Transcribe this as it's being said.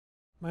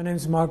My name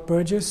is Mark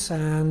Burgess,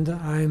 and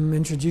I'm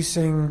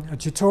introducing a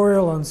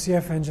tutorial on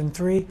CFEngine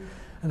 3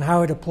 and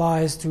how it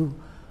applies to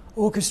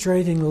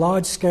orchestrating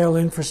large-scale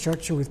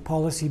infrastructure with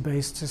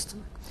policy-based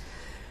system.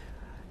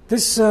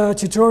 This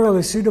tutorial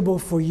is suitable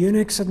for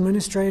Unix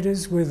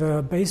administrators with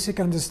a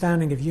basic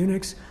understanding of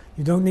Unix.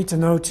 You don't need to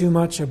know too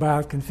much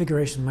about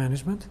configuration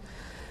management.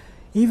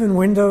 Even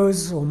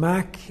Windows or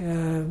Mac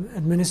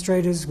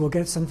administrators will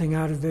get something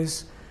out of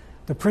this.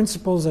 The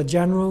principles are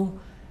general,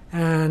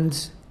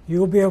 and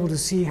you'll be able to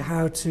see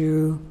how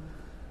to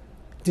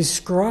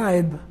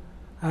describe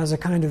as a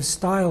kind of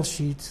style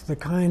sheet the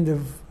kind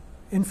of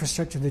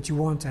infrastructure that you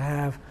want to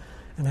have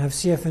and have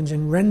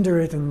CFEngine render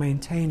it and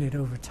maintain it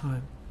over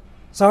time.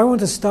 So I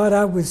want to start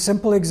out with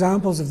simple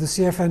examples of the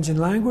CFEngine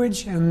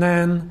language and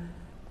then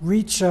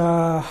reach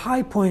a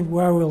high point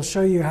where we'll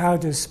show you how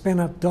to spin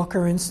up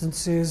Docker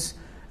instances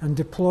and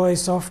deploy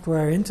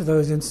software into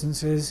those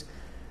instances,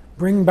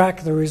 bring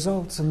back the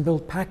results and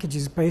build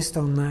packages based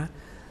on that.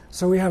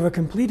 So we have a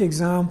complete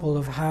example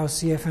of how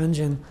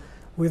CFEngine,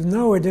 with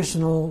no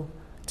additional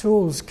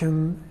tools,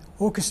 can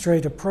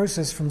orchestrate a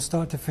process from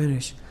start to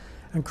finish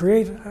and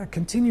create a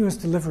continuous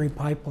delivery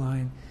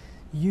pipeline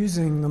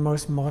using the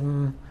most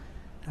modern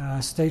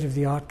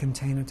state-of-the-art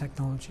container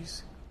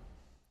technologies.